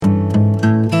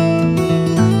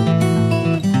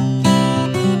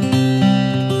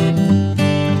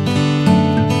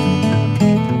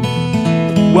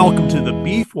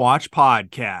Watch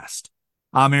podcast.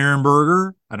 I'm Aaron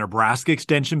Berger, a Nebraska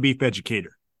Extension beef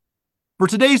educator. For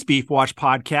today's Beef Watch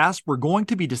podcast, we're going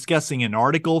to be discussing an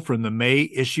article from the May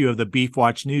issue of the Beef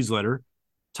Watch newsletter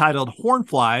titled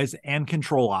Hornflies and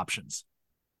Control Options.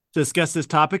 To discuss this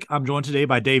topic, I'm joined today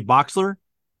by Dave Boxler,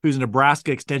 who's a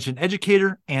Nebraska Extension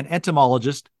educator and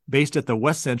entomologist based at the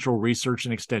West Central Research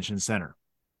and Extension Center.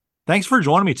 Thanks for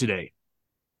joining me today.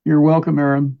 You're welcome,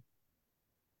 Aaron.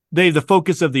 Dave, the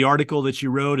focus of the article that you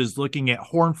wrote is looking at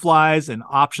hornflies and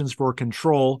options for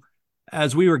control.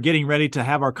 As we were getting ready to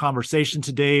have our conversation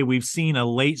today, we've seen a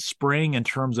late spring in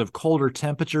terms of colder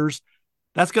temperatures.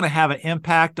 That's going to have an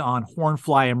impact on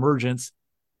hornfly emergence.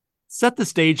 Set the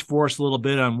stage for us a little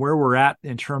bit on where we're at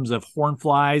in terms of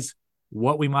hornflies,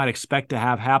 what we might expect to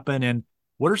have happen, and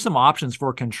what are some options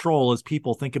for control as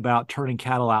people think about turning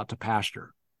cattle out to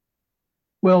pasture?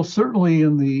 Well, certainly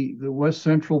in the west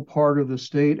central part of the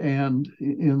state and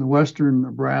in the western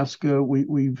Nebraska,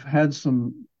 we've had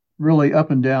some really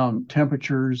up and down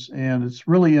temperatures, and it's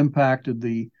really impacted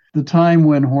the time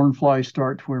when hornflies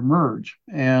start to emerge.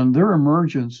 And their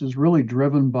emergence is really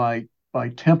driven by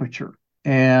temperature.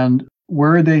 And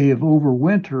where they have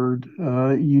overwintered,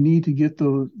 you need to get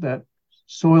that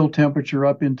soil temperature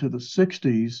up into the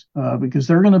 60s because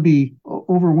they're going to be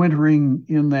overwintering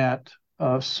in that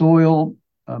soil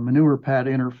manure pad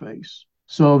interface.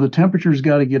 So the temperature's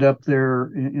got to get up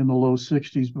there in the low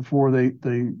 60s before they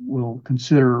will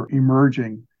consider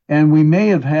emerging. And we may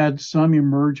have had some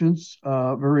emergence,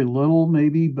 very little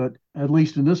maybe, but at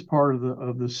least in this part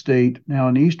of the state. Now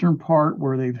in the eastern part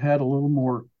where they've had a little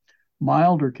more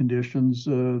milder conditions,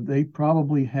 they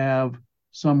probably have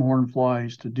some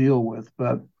hornflies to deal with.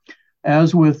 But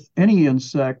as with any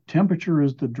insect, temperature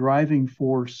is the driving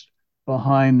force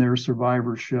behind their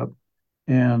survivorship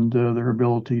and their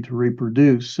ability to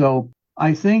reproduce. So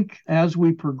I think as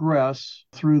we progress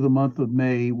through the month of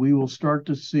May, we will start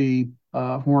to see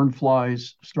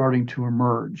hornflies starting to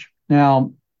emerge.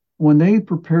 Now, when they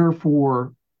prepare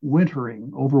for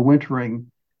overwintering,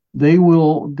 they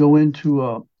will go into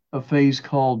a phase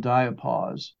called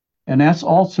diapause, and that's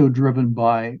also driven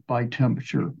by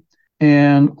temperature.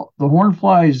 And the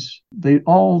hornflies, they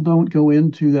all don't go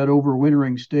into that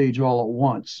overwintering stage all at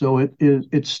once. So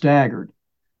it's staggered.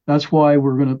 That's why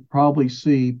we're going to probably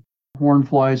see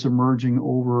hornflies emerging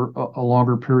over a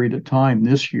longer period of time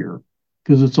this year,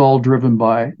 because it's all driven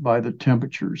by the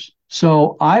temperatures.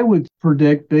 So I would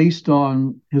predict, based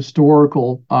on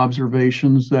historical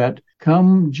observations, that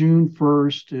come June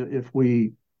 1st, if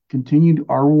we continue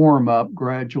our warm up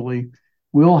gradually,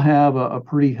 we'll have a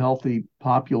pretty healthy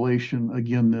population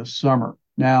again this summer.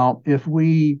 Now, if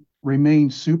we remain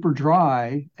super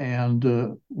dry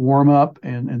and warm up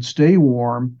and stay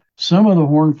warm, some of the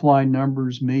hornfly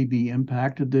numbers may be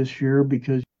impacted this year,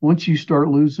 because once you start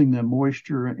losing the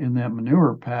moisture in that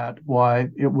manure pad,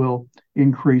 it will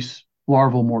increase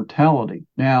larval mortality.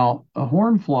 Now, a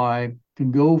hornfly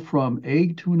can go from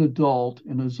egg to an adult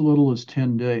in as little as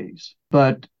 10 days,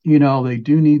 but they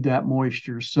do need that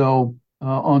moisture. So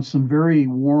on some very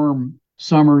warm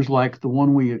summers like the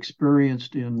one we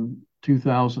experienced in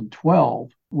 2012,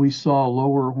 we saw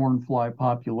lower hornfly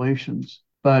populations.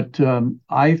 But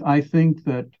I think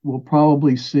that we'll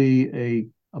probably see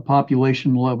a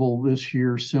population level this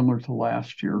year similar to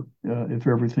last year, if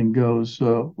everything goes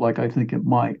like I think it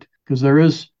might. Because there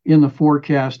is, in the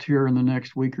forecast here in the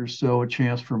next week or so, a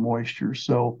chance for moisture.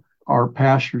 So our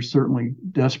pastures certainly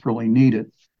desperately need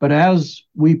it. But as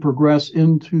we progress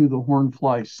into the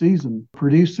hornfly season,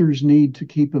 producers need to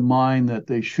keep in mind that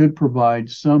they should provide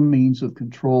some means of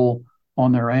control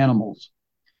on their animals,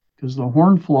 because the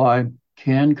hornfly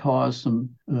can cause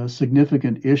some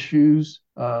significant issues.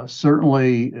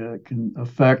 Certainly can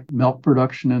affect milk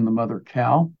production in the mother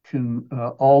cow, can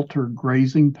alter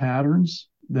grazing patterns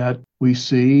that we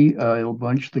see. It'll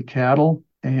bunch the cattle,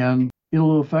 and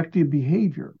it'll affect the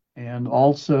behavior. And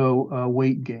also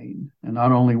weight gain, and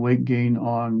not only weight gain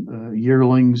on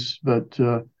yearlings, but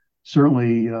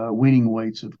certainly weaning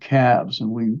weights of calves. And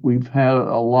we've had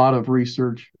a lot of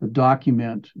research to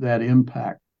document that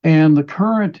impact. And the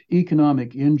current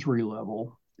economic injury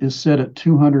level is set at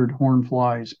 200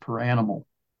 hornflies per animal.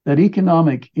 That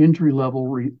economic injury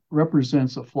level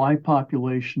represents a fly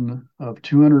population of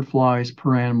 200 flies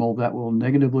per animal that will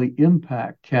negatively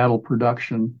impact cattle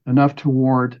production enough to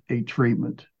warrant a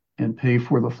treatment and pay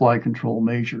for the fly control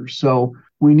measures. So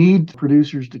we need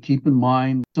producers to keep in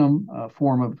mind some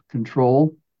form of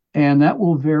control, and that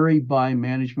will vary by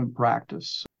management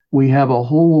practice. We have a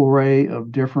whole array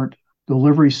of different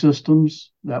delivery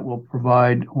systems that will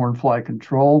provide hornfly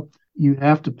control. You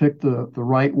have to pick the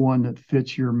right one that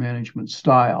fits your management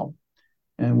style.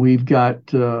 And we've got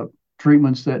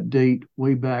treatments that date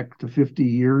way back to 50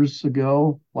 years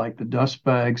ago, like the dust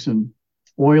bags and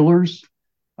oilers.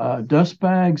 Dust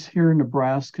bags here in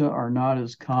Nebraska are not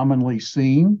as commonly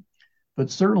seen, but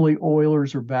certainly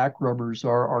oilers or back rubbers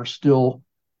are still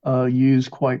used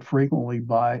quite frequently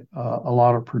by a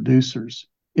lot of producers.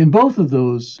 In both of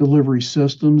those delivery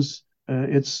systems,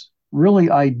 it's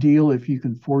really ideal if you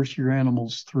can force your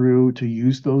animals through to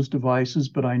use those devices,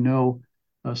 but I know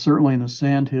certainly in the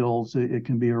sandhills, it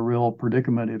can be a real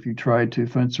predicament if you try to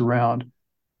fence around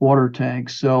water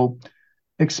tanks. So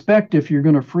expect if you're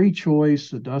going to free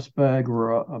choice a dust bag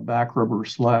or a back rubber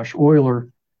slash oiler,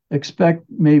 expect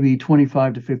maybe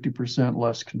 25 to 50%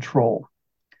 less control.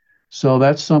 So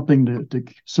that's something to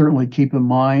certainly keep in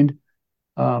mind.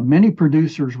 Many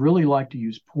producers really like to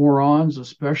use pour-ons,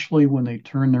 especially when they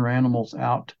turn their animals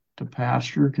out to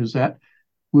pasture, because that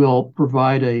will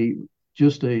provide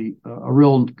just a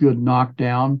real good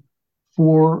knockdown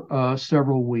for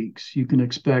several weeks. You can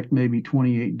expect maybe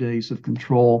 28 days of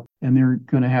control, and they're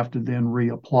going to have to then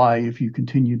reapply if you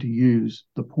continue to use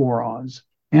the pour-ons.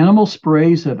 Animal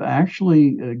sprays have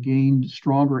actually gained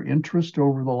stronger interest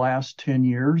over the last 10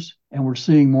 years, and we're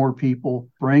seeing more people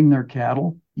spraying their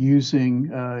cattle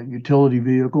using utility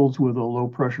vehicles with a low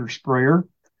pressure sprayer.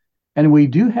 And we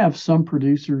do have some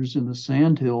producers in the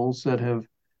sandhills that have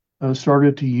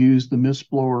started to use the mist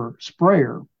blower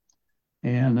sprayer.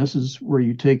 And this is where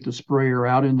you take the sprayer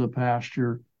out in the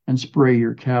pasture and spray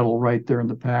your cattle right there in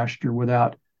the pasture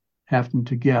without having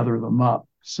to gather them up.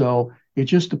 So it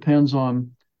just depends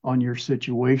on your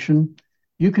situation.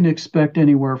 You can expect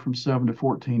anywhere from 7 to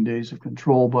 14 days of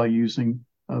control by using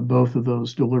both of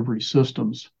those delivery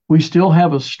systems. We still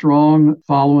have a strong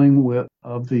following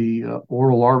of the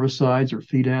oral larvicides or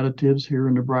feed additives here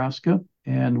in Nebraska,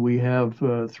 and we have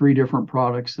 3 different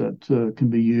products that can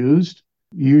be used.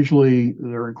 Usually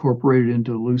they're incorporated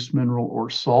into loose mineral or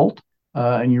salt.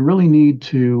 And you really need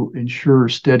to ensure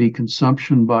steady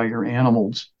consumption by your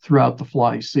animals throughout the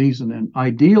fly season. And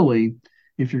ideally,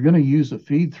 if you're going to use a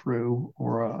feed through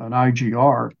or an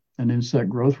IGR, an insect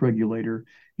growth regulator,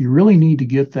 you really need to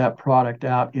get that product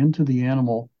out into the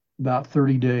animal about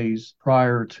 30 days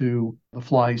prior to the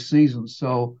fly season.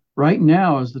 So right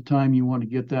now is the time you want to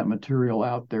get that material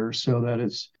out there so that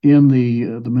it's in the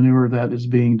manure that is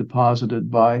being deposited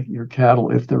by your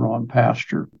cattle if they're on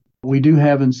pasture. We do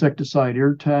have insecticide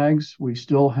ear tags. We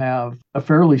still have a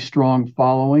fairly strong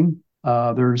following.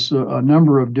 There's a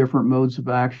number of different modes of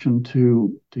action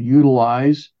to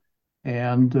utilize.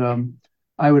 And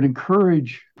I would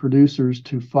encourage producers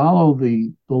to follow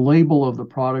the label of the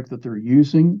product that they're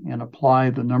using and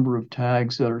apply the number of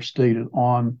tags that are stated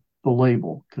on the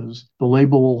label, because the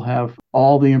label will have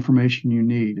all the information you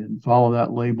need, and follow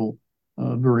that label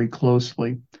very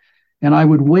closely. And I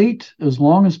would wait as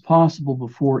long as possible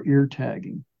before ear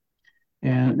tagging.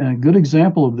 And a good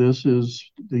example of this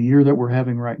is the year that we're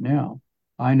having right now.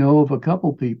 I know of a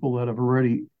couple people that have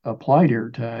already applied ear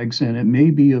tags, and it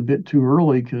may be a bit too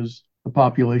early because the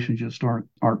population just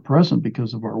aren't present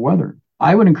because of our weather.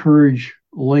 I would encourage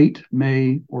late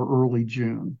May or early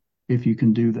June if you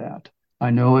can do that.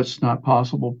 I know it's not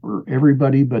possible for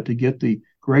everybody, but to get the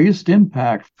greatest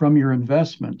impact from your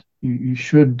investment, you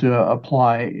should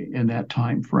apply in that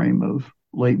time frame of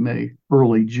late May,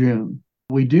 early June.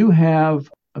 We do have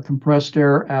a compressed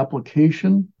air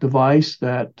application device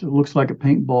that looks like a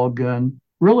paintball gun,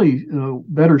 really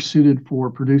better suited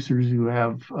for producers who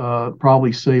have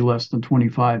probably, say, less than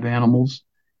 25 animals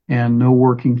and no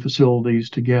working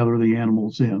facilities to gather the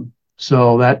animals in.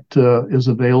 So that is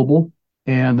available,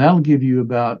 and that'll give you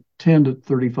about 10 to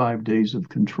 35 days of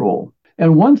control.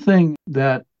 And one thing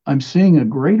that I'm seeing a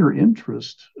greater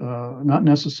interest, not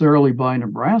necessarily by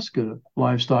Nebraska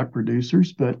livestock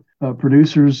producers, but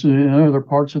producers in other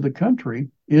parts of the country,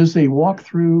 is a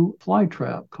walk-through fly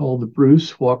trap called the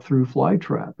Bruce walk-through fly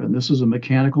trap. And this is a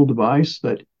mechanical device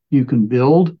that you can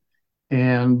build,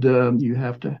 and you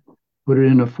have to put it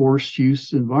in a forced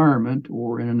use environment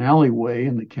or in an alleyway,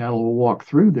 and the cattle will walk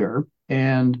through there.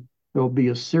 And there'll be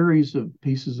a series of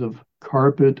pieces of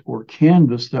carpet or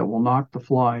canvas that will knock the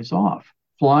flies off.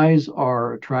 Flies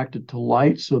are attracted to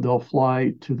light, so they'll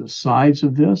fly to the sides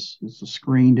of this. It's a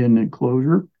screened-in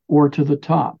enclosure, or to the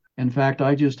top. In fact,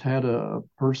 I just had a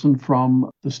person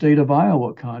from the state of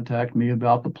Iowa contact me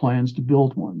about the plans to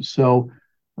build one. So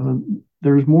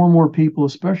there's more and more people,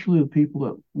 especially the people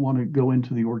that want to go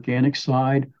into the organic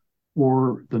side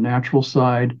or the natural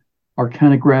side, are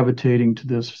kind of gravitating to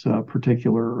this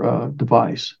particular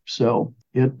device. So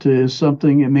it is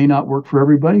something, it may not work for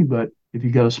everybody, but if you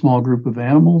got a small group of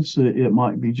animals, it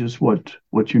might be just what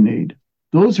you need.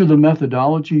 those are the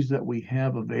methodologies that we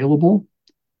have available.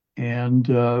 And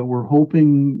we're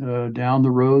hoping down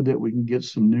the road that we can get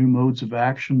some new modes of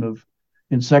action of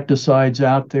insecticides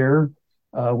out there.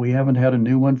 We haven't had a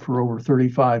new one for over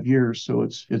 35 years, so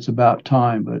it's about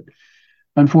time. But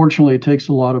unfortunately, it takes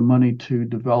a lot of money to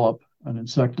develop an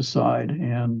insecticide,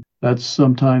 and that's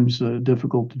sometimes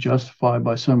difficult to justify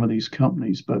by some of these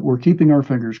companies. But we're keeping our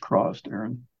fingers crossed,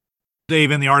 Aaron.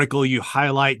 Dave, in the article, you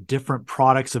highlight different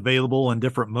products available and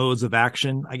different modes of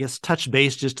action. I guess touch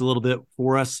base just a little bit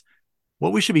for us.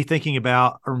 What we should be thinking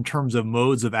about in terms of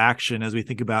modes of action as we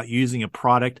think about using a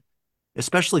product,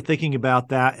 especially thinking about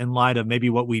that in light of maybe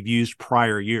what we've used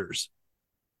prior years.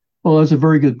 Well, that's a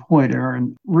very good point,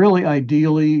 Aaron. Really,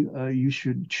 ideally, you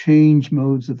should change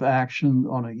modes of action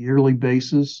on a yearly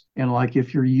basis. And like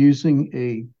if you're using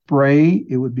a spray,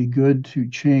 it would be good to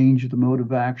change the mode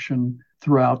of action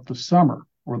throughout the summer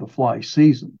or the fly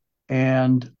season.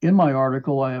 And in my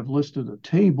article, I have listed a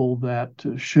table that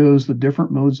shows the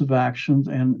different modes of actions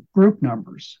and group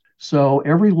numbers. So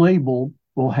every label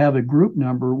will have a group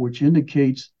number which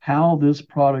indicates how this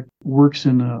product works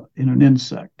in an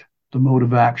insect, the mode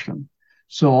of action.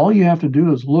 So all you have to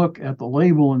do is look at the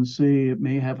label and see it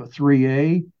may have a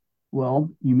 3A.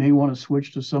 Well, you may want to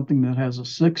switch to something that has a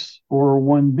 6 or a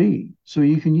 1B. So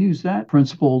you can use that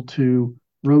principle to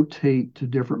rotate to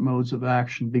different modes of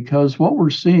action, because what we're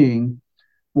seeing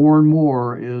more and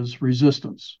more is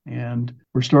resistance, and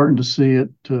we're starting to see it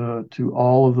to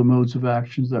all of the modes of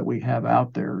actions that we have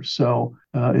out there. So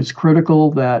it's critical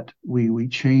that we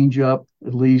change up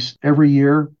at least every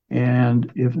year,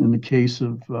 and if in the case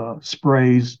of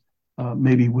sprays,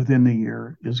 maybe within the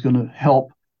year is going to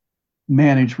help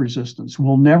manage resistance.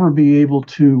 We'll never be able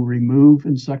to remove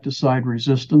insecticide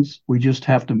resistance. We just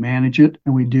have to manage it.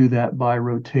 And we do that by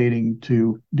rotating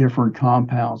to different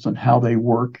compounds and how they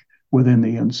work within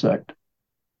the insect.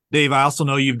 Dave, I also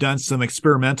know you've done some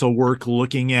experimental work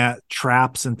looking at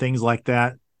traps and things like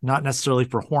that, not necessarily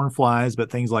for horn flies,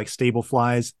 but things like stable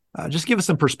flies. Just give us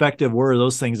some perspective. Where are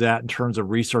those things at in terms of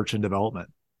research and development?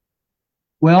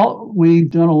 Well, we've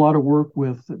done a lot of work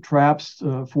with traps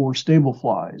for stable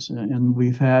flies, and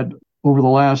we've had over the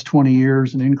last 20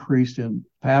 years an increase in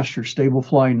pasture stable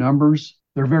fly numbers.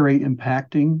 They're very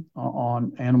impacting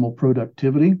on animal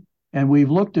productivity. And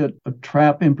we've looked at a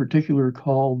trap in particular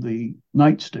called the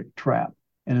nightstick trap.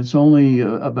 And it's only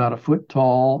about a foot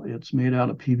tall. It's made out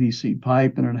of PVC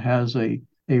pipe, and it has a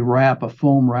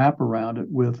foam wrap around it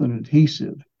with an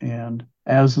adhesive. And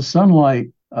as the sunlight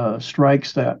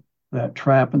strikes that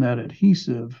trap and that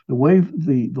adhesive, the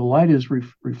light is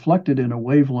reflected in a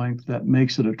wavelength that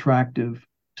makes it attractive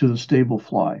to the stable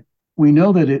fly. We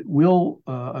know that it will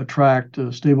attract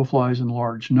stable flies in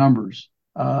large numbers,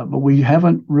 but we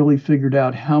haven't really figured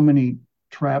out how many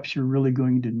traps you're really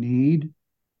going to need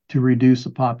to reduce the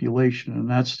population. And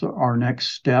that's our next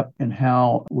step in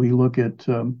how we look at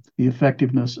the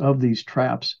effectiveness of these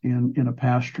traps in a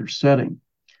pasture setting.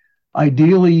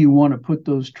 Ideally, you want to put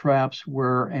those traps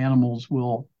where animals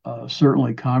will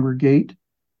certainly congregate.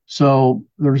 So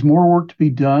there's more work to be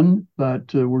done,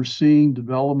 but we're seeing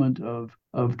development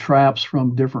of traps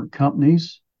from different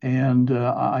companies. And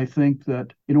I think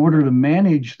that in order to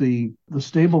manage the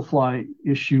stable fly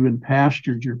issue in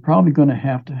pastures, you're probably going to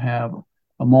have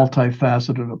a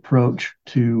multifaceted approach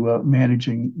to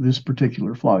managing this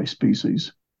particular fly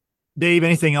species. Dave,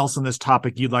 anything else on this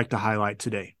topic you'd like to highlight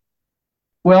today?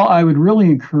 Well, I would really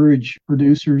encourage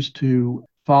producers to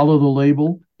follow the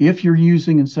label. If you're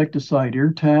using insecticide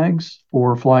ear tags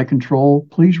for fly control,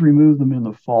 please remove them in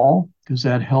the fall, because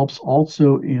that helps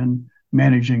also in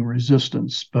managing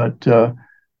resistance. But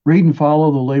read and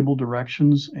follow the label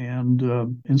directions. And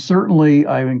certainly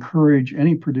I encourage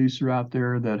any producer out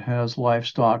there that has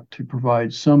livestock to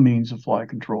provide some means of fly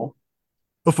control.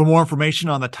 Well, for more information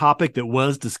on the topic that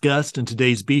was discussed in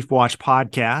today's Beef Watch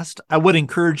podcast, I would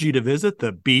encourage you to visit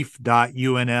the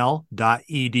beef.unl.edu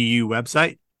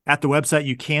website. At the website,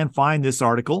 you can find this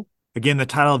article. Again, the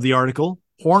title of the article,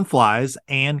 Horn Flies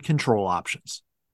and Control Options.